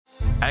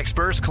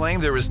Experts claim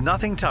there is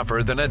nothing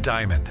tougher than a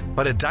diamond.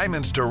 But at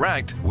Diamonds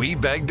Direct, we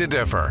beg to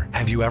differ.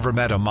 Have you ever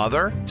met a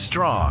mother?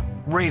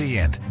 Strong,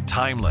 radiant,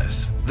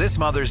 timeless. This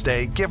Mother's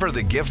Day, give her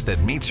the gift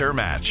that meets her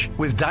match.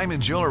 With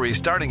diamond jewelry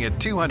starting at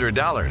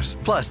 $200.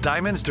 Plus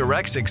Diamonds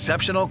Direct's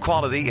exceptional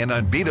quality and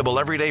unbeatable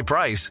everyday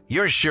price,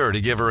 you're sure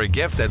to give her a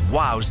gift that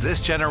wows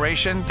this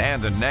generation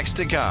and the next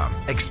to come.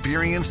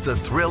 Experience the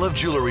thrill of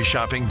jewelry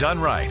shopping done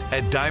right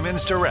at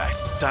Diamonds Direct.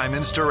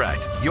 Diamonds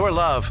Direct. Your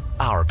love,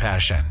 our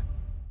passion.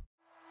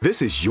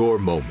 This is your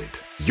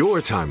moment, your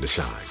time to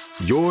shine,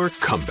 your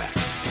comeback.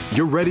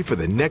 You're ready for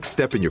the next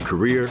step in your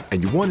career,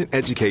 and you want an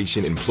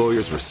education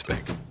employers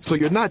respect. So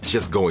you're not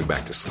just going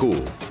back to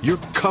school, you're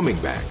coming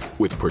back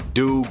with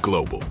Purdue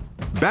Global.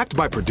 Backed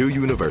by Purdue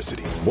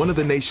University, one of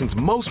the nation's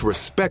most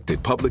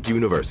respected public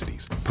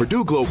universities,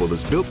 Purdue Global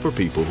is built for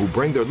people who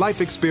bring their life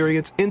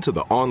experience into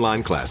the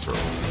online classroom.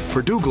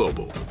 Purdue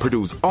Global,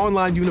 Purdue's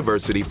online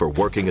university for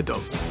working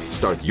adults.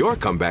 Start your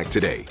comeback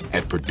today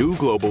at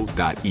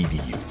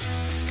purdueglobal.edu.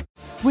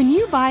 When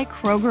you buy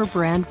Kroger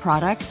brand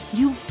products,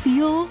 you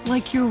feel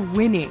like you're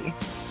winning.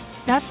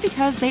 That's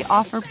because they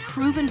offer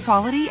proven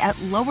quality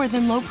at lower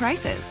than low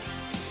prices.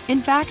 In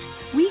fact,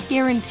 we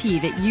guarantee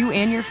that you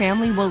and your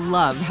family will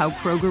love how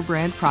Kroger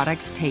brand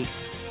products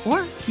taste,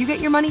 or you get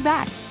your money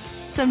back.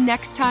 So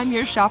next time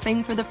you're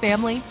shopping for the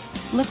family,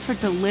 look for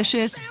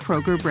delicious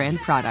Kroger brand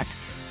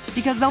products,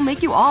 because they'll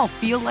make you all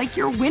feel like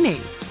you're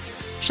winning.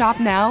 Shop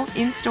now,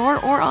 in-store,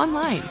 or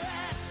online.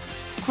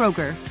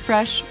 Kroger,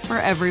 fresh for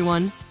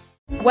everyone.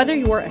 Whether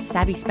you're a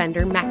savvy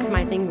spender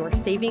maximizing your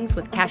savings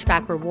with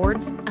cashback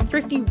rewards, a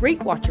thrifty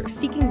rate watcher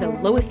seeking the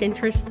lowest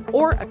interest,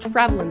 or a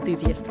travel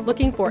enthusiast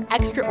looking for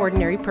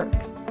extraordinary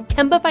perks,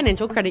 Kemba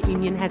Financial Credit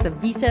Union has a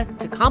visa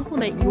to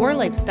complement your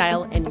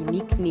lifestyle and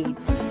unique needs.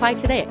 Apply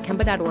today at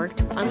Kemba.org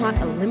to unlock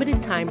a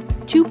limited time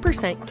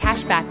 2%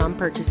 cash back on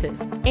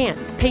purchases and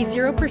pay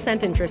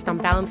 0% interest on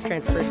balance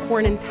transfers for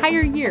an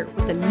entire year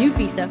with a new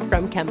visa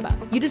from Kemba.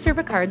 You deserve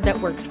a card that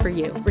works for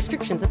you.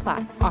 Restrictions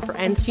apply. Offer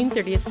ends June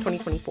 30th,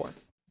 2024.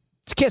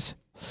 It's Kiss.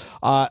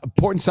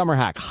 Important summer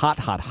hack. Hot,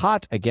 hot,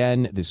 hot.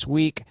 Again this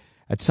week.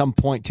 At some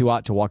point, too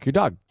hot to walk your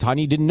dog.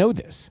 Tanya didn't know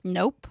this.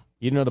 Nope.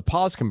 You didn't know the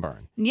paws can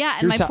burn. Yeah,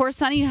 and my poor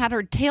Sunny had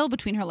her tail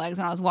between her legs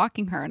when I was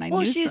walking her, and I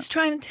knew she's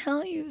trying to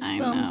tell you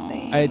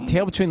something. A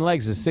tail between the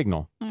legs is a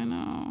signal. I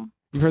know.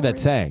 You've heard that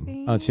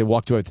saying. Oh, she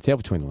walked away with the tail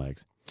between the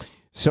legs.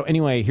 So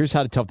anyway, here's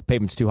how to tell if the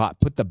pavement's too hot.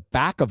 Put the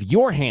back of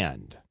your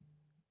hand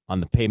on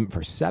the pavement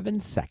for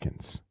 7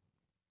 seconds.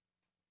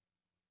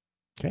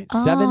 Okay,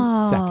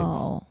 7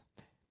 seconds.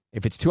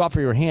 If it's too hot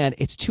for your hand,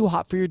 it's too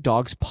hot for your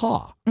dog's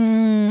paw.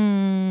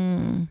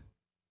 And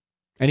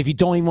if you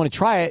don't even want to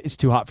try it, it's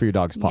too hot for your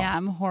dog's paw. Yeah,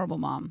 I'm a horrible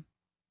mom.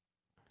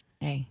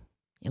 Hey,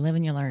 you live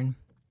and you learn.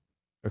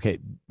 Okay,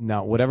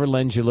 now whatever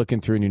lens you're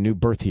looking through in your new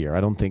birth year, I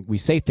don't think we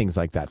say things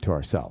like that to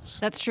ourselves.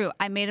 That's true.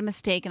 I made a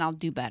mistake and I'll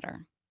do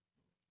better.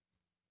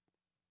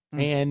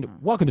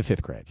 And welcome to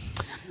 5th grade.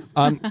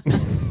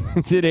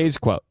 Today's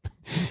quote.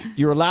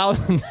 You're allowed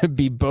to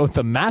be both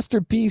a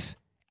masterpiece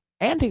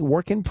and a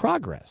work in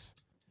progress,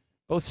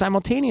 both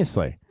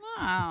simultaneously.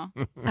 Wow.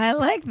 I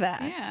like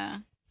that. Yeah.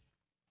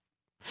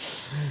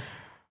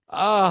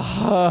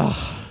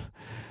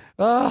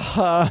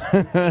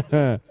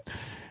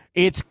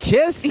 It's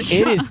Kiss.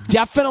 It is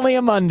definitely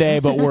a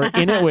Monday, but we're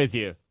in it with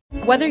you.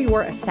 Whether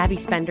you're a savvy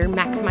spender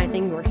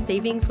maximizing your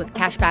savings with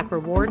cashback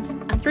rewards,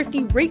 a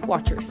thrifty rate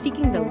watcher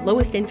seeking the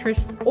lowest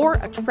interest, or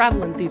a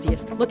travel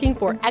enthusiast looking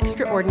for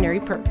extraordinary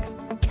perks,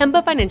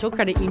 Kemba Financial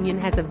Credit Union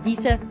has a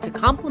visa to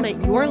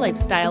complement your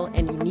lifestyle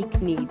and unique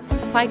needs.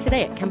 Apply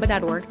today at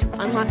Kemba.org to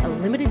unlock a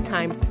limited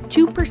time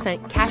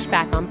 2% cash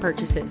back on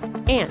purchases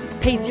and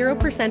pay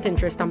 0%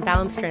 interest on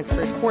balance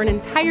transfers for an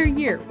entire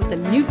year with a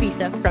new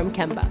visa from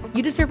Kemba.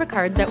 You deserve a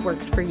card that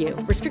works for you.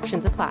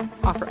 Restrictions apply.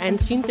 Offer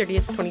ends June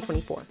 30th,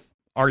 2024.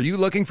 Are you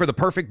looking for the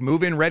perfect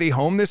move-in ready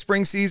home this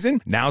spring season?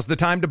 Now's the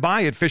time to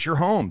buy at Fisher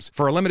Homes.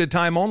 For a limited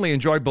time only,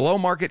 enjoy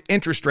below-market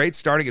interest rates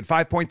starting at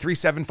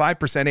 5.375%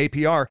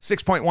 APR,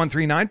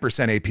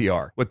 6.139%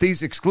 APR. With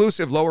these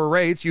exclusive lower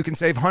rates, you can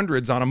save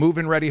hundreds on a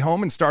move-in ready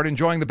home and start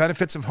enjoying the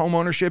benefits of home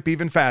ownership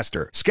even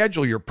faster.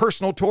 Schedule your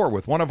personal tour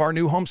with one of our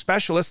new home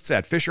specialists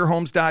at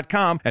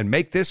FisherHomes.com and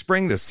make this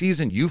spring the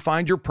season you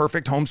find your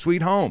perfect home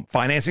sweet home.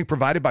 Financing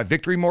provided by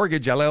Victory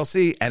Mortgage,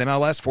 LLC,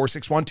 NMLS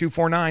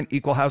 461249,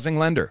 Equal Housing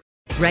Lender.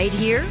 Right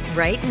here,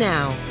 right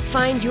now.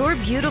 Find your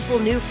beautiful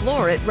new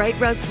floor at Right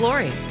Rug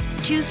Flooring.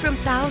 Choose from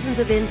thousands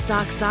of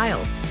in-stock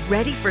styles,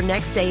 ready for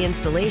next day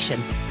installation,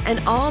 and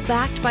all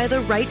backed by the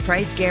right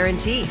price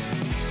guarantee.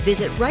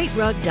 Visit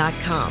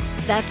rightrug.com.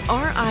 That's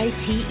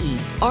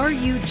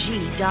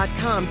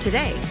RITERUG.com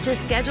today to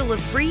schedule a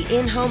free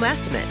in-home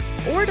estimate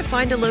or to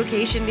find a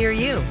location near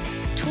you.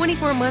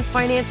 24-month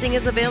financing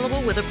is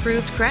available with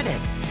approved credit.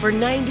 For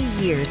 90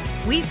 years,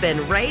 we've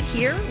been right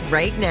here,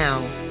 right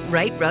now.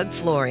 Right Rug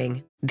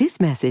Flooring. This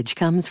message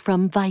comes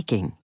from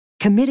Viking,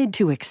 committed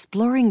to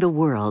exploring the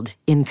world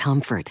in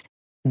comfort.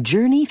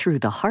 Journey through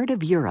the heart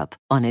of Europe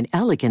on an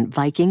elegant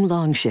Viking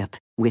longship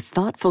with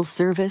thoughtful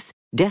service,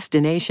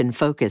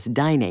 destination-focused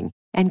dining,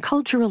 and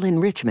cultural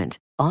enrichment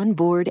on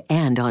board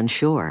and on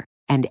shore.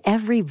 And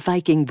every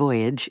Viking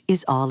voyage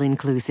is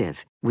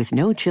all-inclusive, with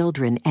no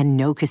children and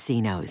no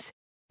casinos.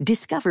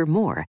 Discover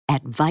more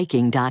at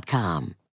Viking.com.